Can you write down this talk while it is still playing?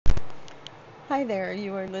Hi there,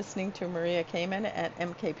 you are listening to Maria Kamen at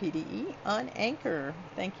MKPDE on Anchor.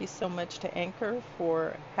 Thank you so much to Anchor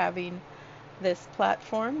for having this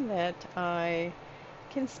platform that I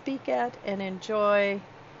can speak at and enjoy,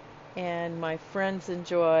 and my friends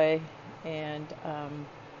enjoy, and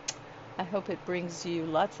I hope it brings you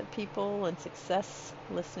lots of people and success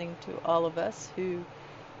listening to all of us who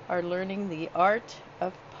are learning the art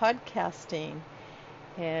of podcasting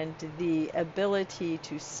and the ability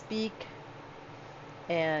to speak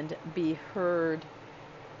and be heard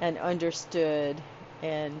and understood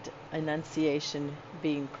and enunciation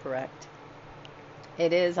being correct.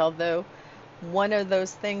 It is, although, one of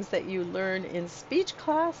those things that you learn in speech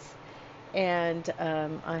class, and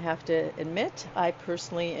I have to admit, I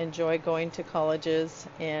personally enjoy going to colleges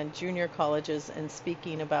and junior colleges and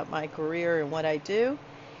speaking about my career and what I do.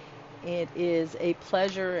 It is a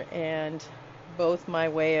pleasure and both my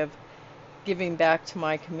way of giving back to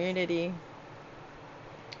my community,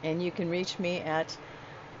 and you can reach me at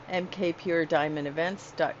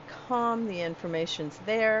mkpurediamondevents.com. The information's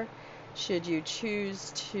there. Should you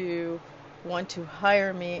choose to want to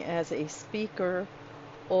hire me as a speaker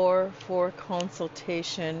or for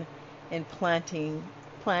consultation in planning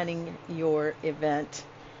your event.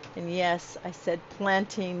 And yes, I said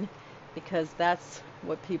planting because that's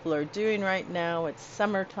what people are doing right now. It's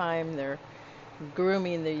summertime. They're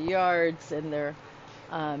grooming their yards and their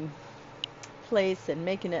um, place and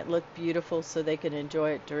making it look beautiful so they can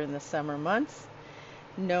enjoy it during the summer months,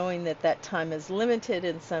 knowing that that time is limited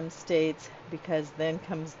in some states because then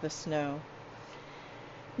comes the snow.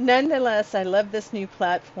 Nonetheless, I love this new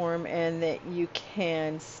platform and that you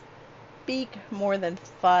can speak more than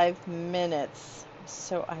 5 minutes.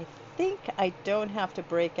 So I think I don't have to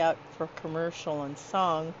break out for commercial and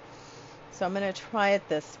song. So I'm going to try it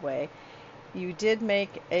this way. You did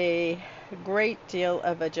make a great deal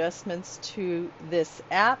of adjustments to this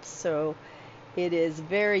app, so it is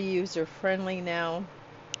very user friendly now,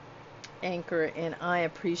 Anchor, and I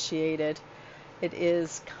appreciate it. It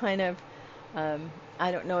is kind of,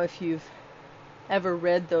 I don't know if you've ever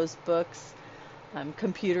read those books,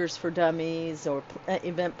 Computers for Dummies or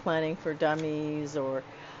Event Planning for Dummies, or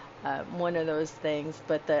one of those things,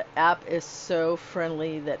 but the app is so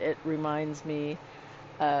friendly that it reminds me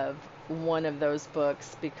of one of those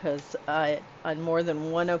books because on more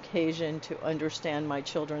than one occasion, to understand my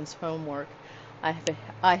children's homework,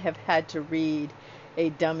 I have had to read a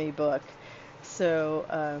dummy book. So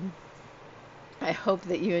I hope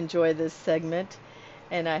that you enjoy this segment,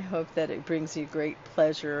 and I hope that it brings you great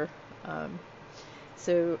pleasure.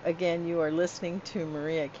 So again, you are listening to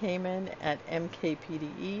Maria Kamen at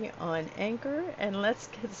MKPDE on Anchor, and let's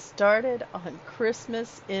get started on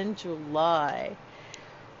Christmas in July.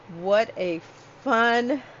 What a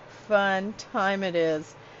fun, fun time it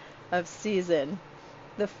is of season.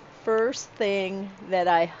 The first thing that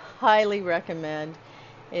I highly recommend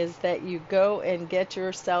is that you go and get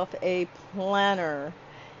yourself a planner.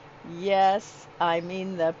 Yes, I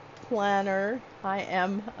mean the planner. I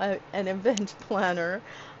am an event planner.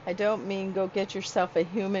 I don't mean go get yourself a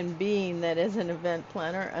human being that is an event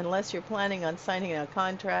planner unless you're planning on signing a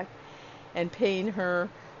contract and paying her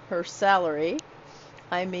salary.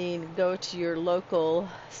 I mean, go to your local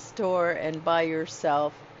store and buy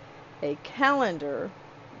yourself a calendar,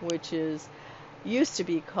 which used to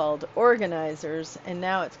be called organizers, and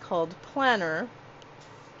now it's called planner.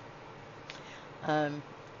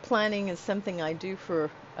 Planning is something I do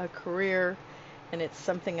for a career, and it's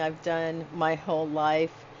something I've done my whole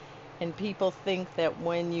life. And people think that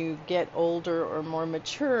when you get older or more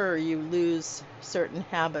mature, you lose certain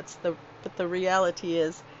habits. But the reality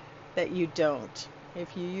is that you don't.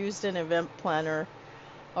 If you used an event planner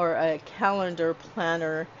or a calendar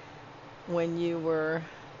planner when you were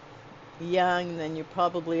young, then you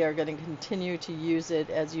probably are going to continue to use it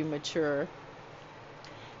as you mature.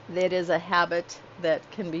 It is a habit that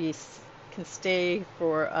can stay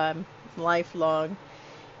for lifelong.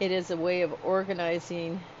 It is a way of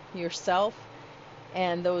organizing yourself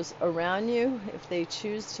and those around you if they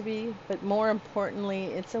choose to be, but more importantly,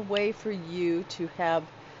 it's a way for you to have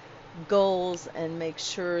goals and make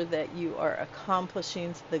sure that you are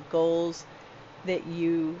accomplishing the goals that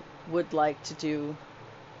you would like to do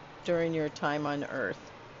during your time on Earth.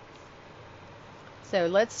 So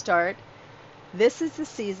let's start. This is the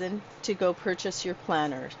season to go purchase your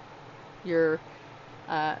planners. Your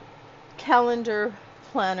calendar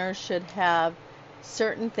planner should have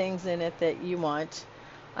certain things in it that you want.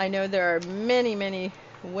 I know there are many, many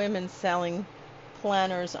women selling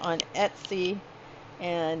planners on Etsy,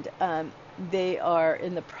 and they are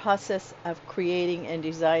in the process of creating and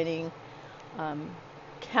designing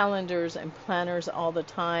calendars and planners all the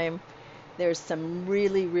time. There's some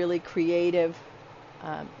really, really creative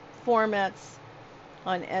um, formats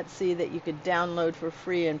on Etsy that you could download for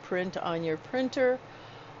free and print on your printer,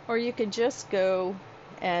 or you could just go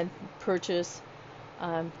and purchase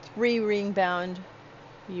 3-ring bound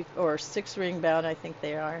or 6-ring bound, I think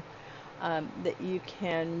they are, that you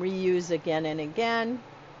can reuse again and again,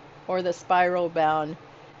 or the spiral bound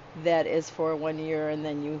that is for 1 year and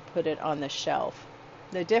then you put it on the shelf.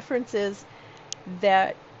 The difference is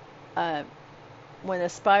that when a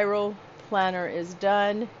spiral planner is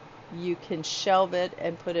done, you can shelve it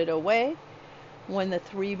and put it away. When the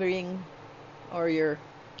 3-ring or your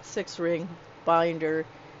 6-ring binder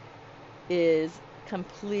is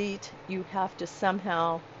complete, you have to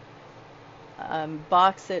somehow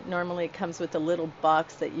box it. Normally it comes with a little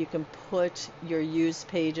box that you can put your used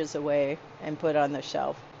pages away and put on the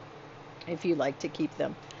shelf if you like to keep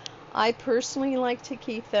them. I personally like to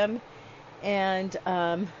keep them, and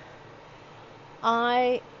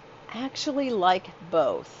I actually like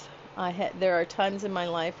both. There are times in my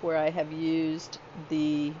life where I have used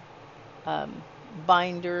the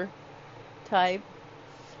binder type,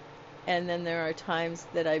 and then there are times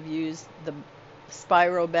that I've used the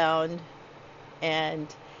spiral bound, and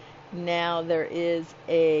now there is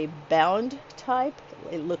a bound type.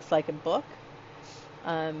 It looks like a book.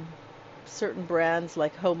 Certain brands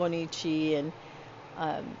like Hobonichi and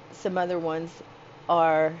some other ones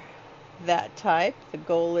are that type. The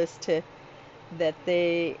goal is that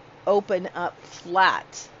they open up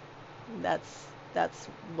flat. That's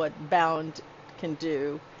what bound can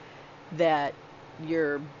do, that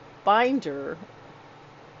your binder,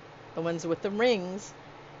 the ones with the rings,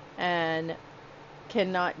 and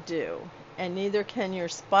cannot do. And neither can your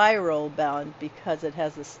spiral bound, because it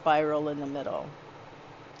has a spiral in the middle.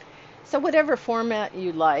 So whatever format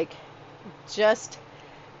you like, just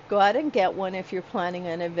go out and get one if you're planning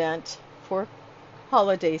an event for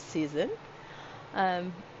holiday season.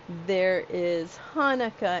 There is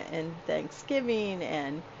Hanukkah and Thanksgiving,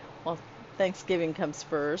 and well, Thanksgiving comes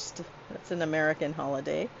first. That's an American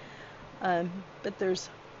holiday. But there's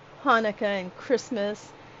Hanukkah and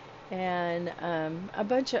Christmas and a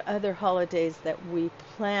bunch of other holidays that we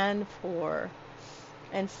plan for.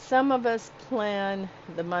 And some of us plan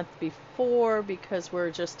the month before because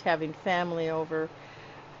we're just having family over.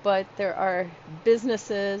 But there are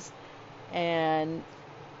businesses and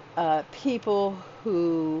people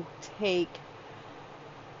who take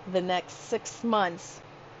the next 6 months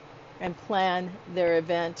and plan their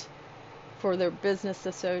event for their business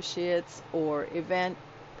associates, or event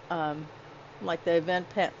like the event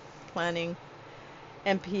planning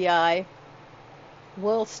MPI.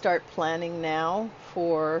 We'll start planning now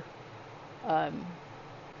for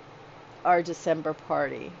our December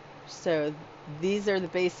party. So these are the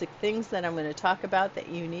basic things that I'm going to talk about that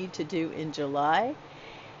you need to do in July.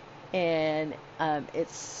 And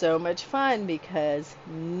it's so much fun because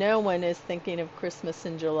no one is thinking of Christmas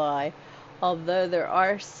in July, although there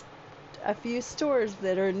are a few stores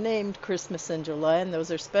that are named Christmas in July, and those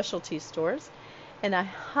are specialty stores. And I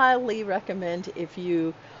highly recommend, if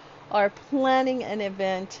you are planning an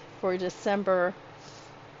event for December,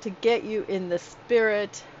 to get you in the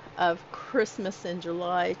spirit of Christmas in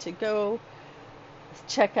July, to go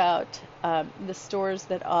check out the stores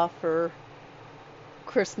that offer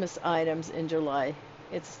Christmas items in July.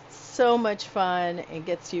 It's so much fun. It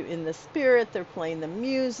gets you in the spirit. They're playing the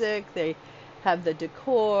music, they have the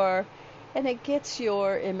decor, and it gets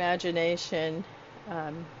your imagination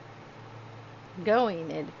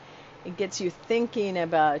going. It gets you thinking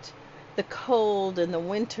about the cold and the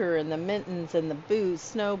winter and the mittens and the boots,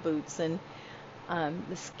 snow boots, and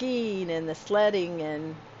the skiing and the sledding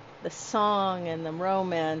and the song and the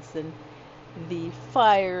romance and the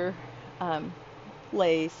fire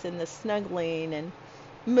place and the snuggling and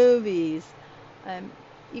movies.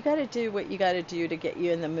 You got to do what you got to do to get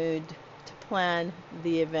you in the mood to plan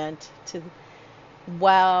the event, to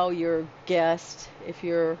wow your guest. If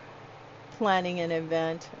you're planning an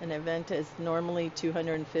event is normally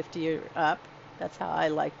 250 or up. That's how I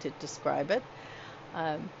like to describe it.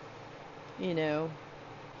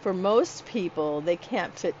 For most people, they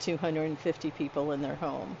can't fit 250 people in their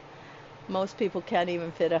home. Most people can't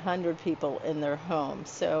even fit 100 people in their home.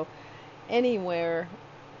 So anywhere,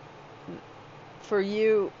 for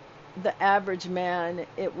you, the average man,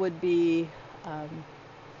 it would be,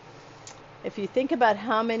 if you think about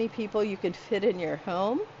how many people you could fit in your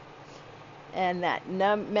home, and that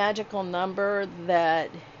magical number that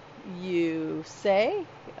you say,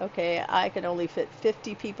 okay, I can only fit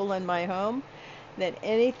 50 people in my home, then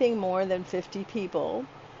anything more than 50 people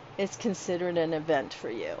is considered an event for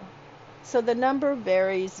you. So the number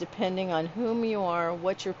varies depending on whom you are,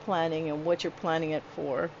 what you're planning, and what you're planning it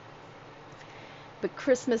for. But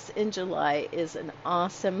Christmas in July is an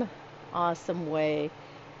awesome, awesome way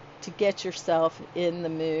to get yourself in the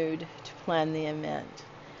mood to plan the event.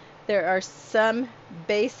 There are some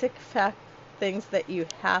basic things that you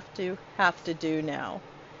have to do now.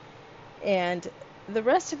 And the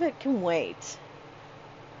rest of it can wait.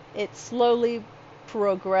 It slowly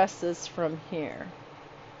progresses from here.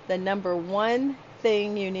 The number one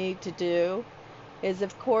thing you need to do is,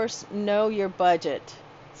 of course, know your budget.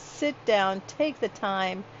 Sit down, take the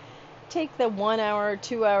time, take the 1 hour,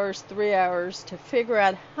 2 hours, 3 hours to figure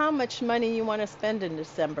out how much money you want to spend in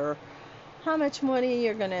December, how much money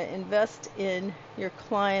you're going to invest in your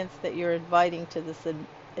clients that you're inviting to this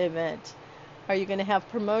event. Are you going to have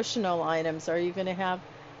promotional items? Are you going to have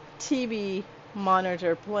TV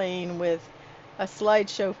monitor playing with a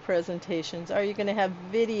slideshow presentations? Are you going to have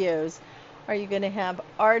videos? Are you going to have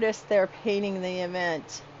artists there painting the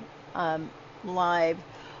event live?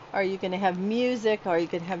 Are you going to have music? Are you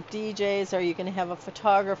going to have DJs? Are you going to have a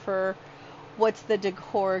photographer? What's the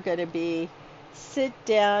decor going to be? Sit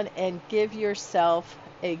down and give yourself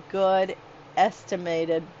a good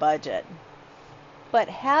estimated budget. But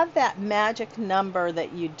have that magic number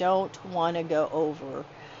that you don't want to go over.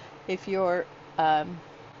 If you're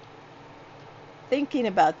thinking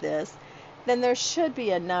about this, then there should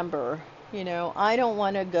be a number. You know, I don't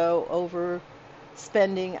want to go over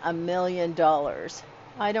spending $1 million.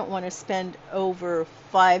 I don't want to spend over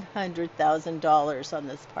 $500,000 on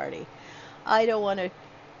this party. I don't want to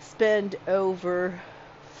spend over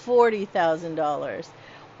 $40,000.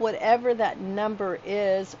 Whatever that number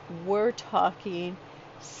is, we're talking,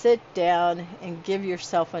 sit down and give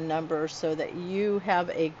yourself a number so that you have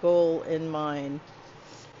a goal in mind.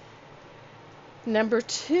 Number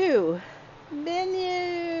 2,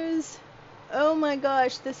 venues. Oh my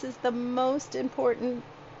gosh, this is the most important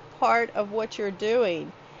part of what you're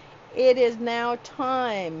doing. It is now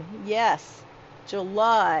time. Yes,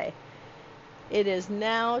 July. It is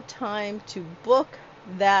now time to book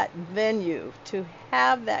that venue, to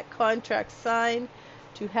have that contract signed,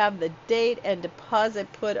 to have the date and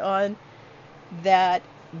deposit put on that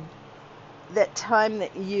time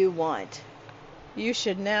that you want. You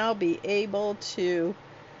should now be able to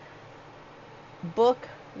book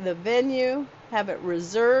the venue, have it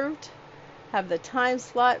reserved, have the time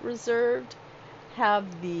slot reserved,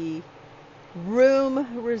 have the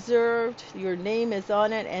room reserved, your name is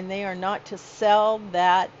on it, and they are not to sell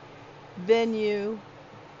that venue,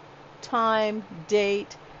 time,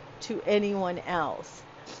 date to anyone else.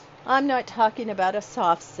 I'm not talking about a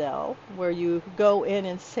soft sell where you go in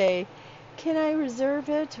and say, can I reserve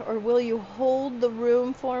it, or will you hold the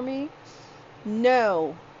room for me?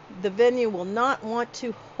 No, the venue will not want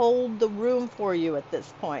to hold the room for you at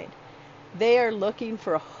this point. They are looking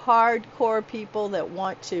for hardcore people that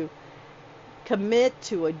want to commit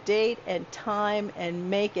to a date and time and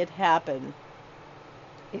make it happen.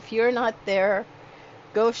 If you're not there,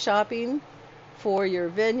 go shopping for your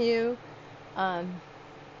venue.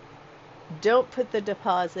 Don't put the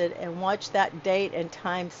deposit and watch that date and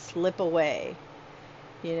time slip away.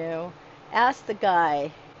 You know, ask the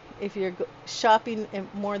guy, if you're shopping in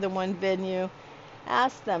more than one venue,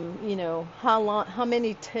 ask them, you know, how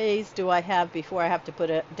many days do I have before I have to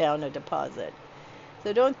put down a deposit?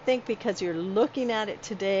 So don't think because you're looking at it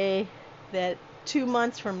today that 2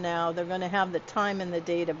 months from now they're going to have the time and the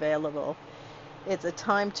date available. It's a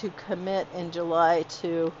time to commit in July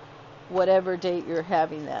to whatever date you're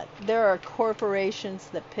having that. There are corporations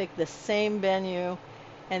that pick the same venue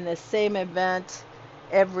and the same event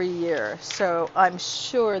every year. So I'm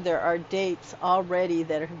sure there are dates already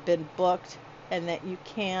that have been booked and that you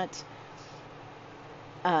can't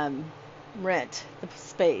rent the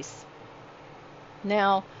space.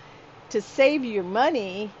 Now, to save your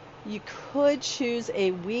money, you could choose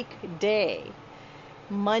a weekday,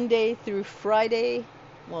 Monday through Friday.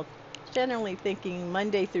 Well, generally thinking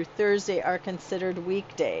Monday through Thursday are considered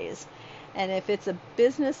weekdays. And if it's a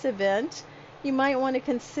business event, you might want to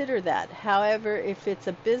consider that. However, if it's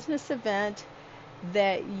a business event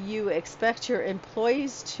that you expect your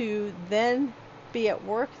employees to then be at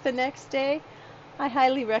work the next day, I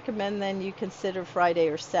highly recommend then you consider Friday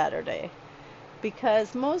or Saturday.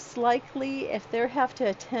 Because most likely, if they have to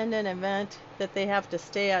attend an event that they have to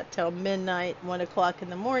stay at till midnight, 1 o'clock in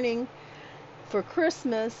the morning for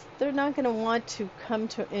Christmas, they're not going to want to come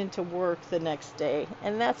into work the next day.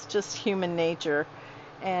 And that's just human nature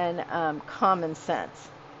and common sense.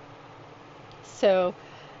 So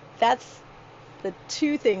that's the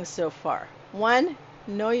 2 things so far. 1,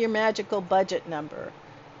 know your magical budget number.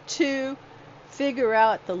 2, figure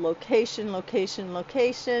out the location,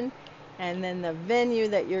 and then the venue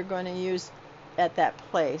that you're going to use at that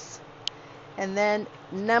place. And then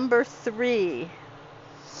number 3,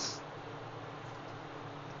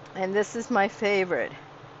 and this is my favorite,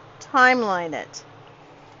 timeline it.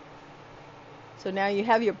 So now you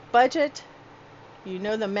have your budget, you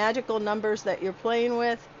know the magical numbers that you're playing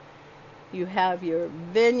with, you have your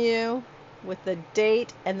venue with the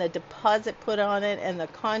date and the deposit put on it and the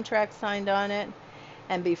contract signed on it.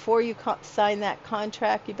 And before you sign that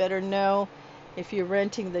contract, you better know if you're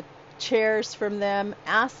renting the chairs from them,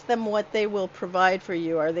 ask them what they will provide for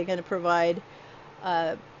you. Are they going to provide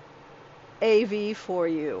AV for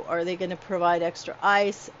you? Are they going to provide extra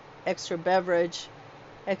ice, extra beverage,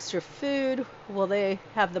 extra food? Will they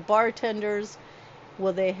have the bartenders?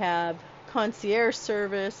 Will they have concierge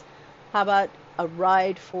service? How about a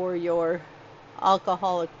ride for your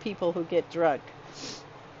alcoholic people who get drunk?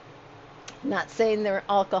 Not saying they're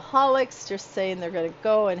alcoholics, just saying they're going to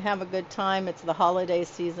go and have a good time. It's the holiday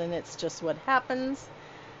season. It's just what happens.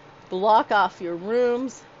 Block off your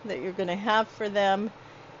rooms that you're going to have for them.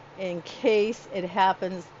 In case it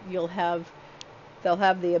happens, they'll have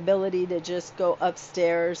the ability to just go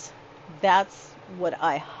upstairs. That's what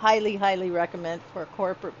I highly, highly recommend for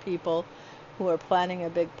corporate people who are planning a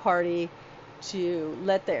big party, to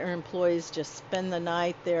let their employees just spend the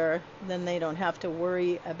night there. Then they don't have to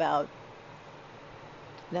worry about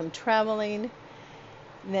them traveling.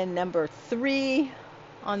 Then number 3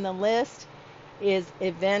 on the list is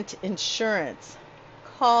event insurance.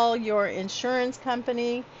 Call your insurance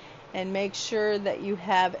company and make sure that you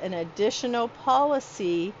have an additional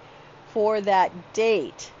policy for that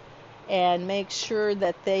date, and make sure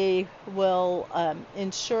that they will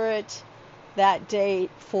insure it that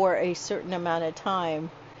date for a certain amount of time.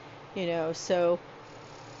 So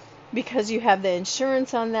because you have the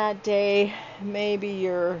insurance on that day, maybe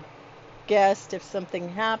your guest, if something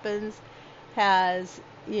happens, has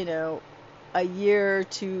a year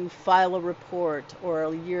to file a report, or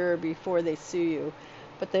a year before they sue you.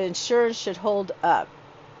 But the insurance should hold up.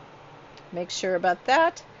 Make sure about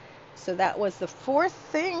that. So that was the 4th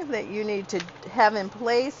thing that you need to have in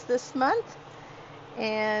place this month.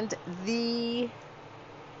 And the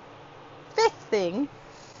 5th thing,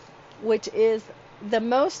 which is the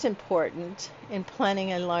most important in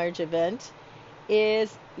planning a large event,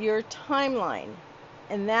 is your timeline.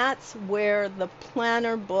 And that's where the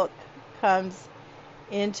planner book comes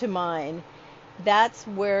into mind. That's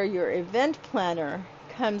where your event planner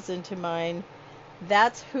comes into mind.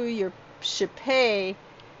 That's who you should pay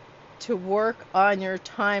to work on your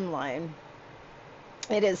timeline.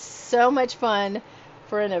 It is so much fun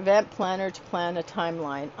for an event planner to plan a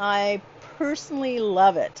timeline. I personally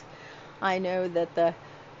love it. I know that the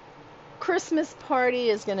Christmas party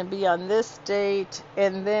is going to be on this date,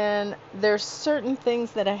 and then there's certain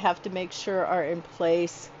things that I have to make sure are in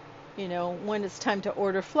place. When it's time to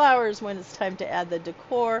order flowers, when it's time to add the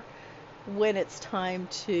decor, when it's time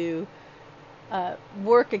to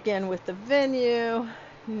work again with the venue,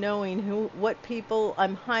 knowing what people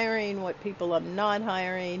I'm hiring, what people I'm not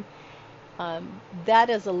hiring. That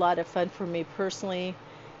is a lot of fun for me personally.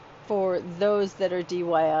 For those that are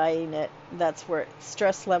DIYing it, that's where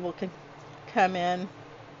stress level can come in.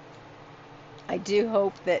 I do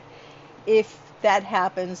hope that if that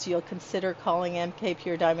happens, you'll consider calling MK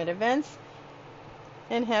Pure Diamond Events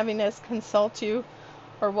and having us consult you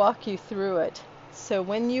or walk you through it. So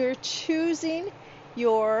when you're choosing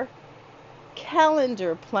your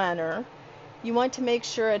calendar planner, you want to make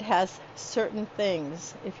sure it has certain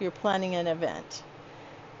things if you're planning an event.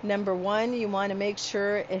 Number 1, you want to make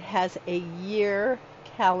sure it has a year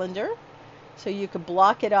calendar, so you could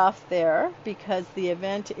block it off there, because the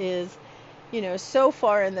event is, so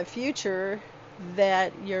far in the future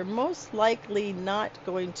that you're most likely not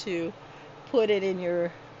going to put it in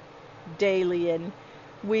your daily and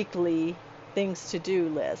weekly things to do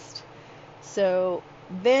list. So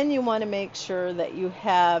then you want to make sure that you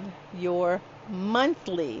have your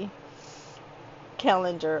monthly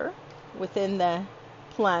calendar within the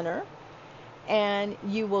planner, and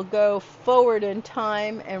you will go forward in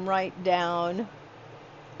time and write down,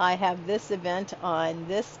 I have this event on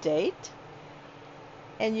this date.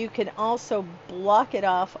 And you can also block it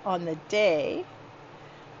off on the day,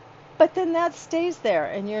 but then that stays there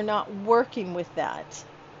and you're not working with that.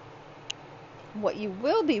 What you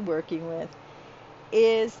will be working with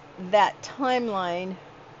is that timeline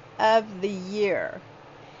of the year.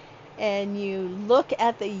 And you look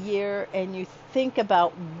at the year and you think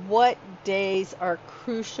about what days are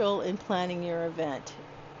crucial in planning your event.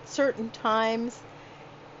 Certain times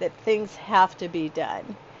that things have to be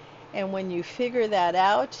done. And when you figure that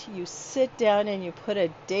out, you sit down and you put a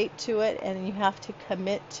date to it and you have to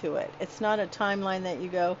commit to it. It's not a timeline that you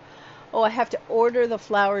go, oh, I have to order the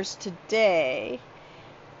flowers today,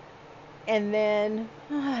 and then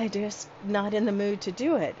I just not in the mood to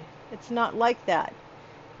do it. It's not like that.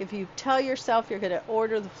 If you tell yourself you're going to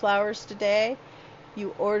order the flowers today,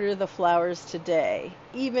 you order the flowers today,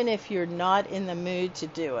 even if you're not in the mood to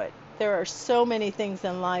do it. There are so many things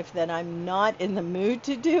in life that I'm not in the mood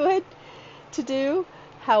to do.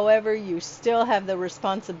 However, you still have the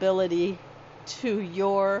responsibility to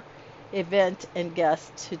your event and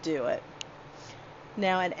guest to do it.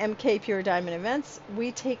 Now at MK Pure Diamond Events,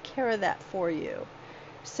 we take care of that for you.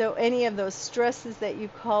 So any of those stresses that you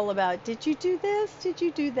call about, did you do this? Did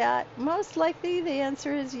you do that? Most likely the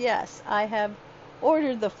answer is yes. I have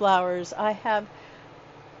ordered the flowers. I have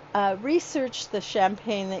researched the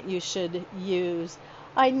champagne that you should use.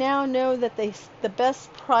 I now know that the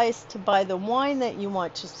best price to buy the wine that you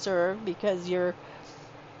want to serve, because you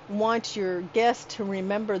want your guest to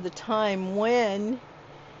remember the time when,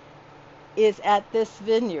 is at this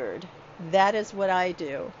vineyard. That is what I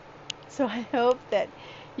do. So I hope that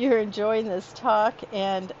you're enjoying this talk,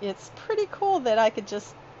 and it's pretty cool that I could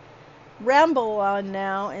just ramble on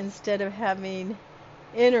now instead of having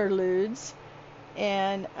interludes.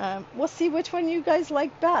 And we'll see which one you guys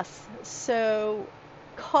like best. So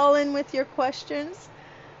call in with your questions,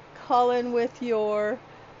 call in with your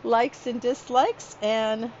likes and dislikes,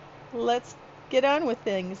 and let's get on with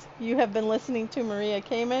things. You have been listening to Maria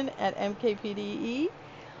Kamen at MKPDE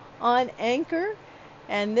on Anchor,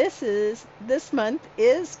 and this month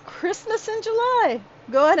is Christmas in July.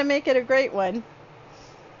 Go ahead and make it a great one.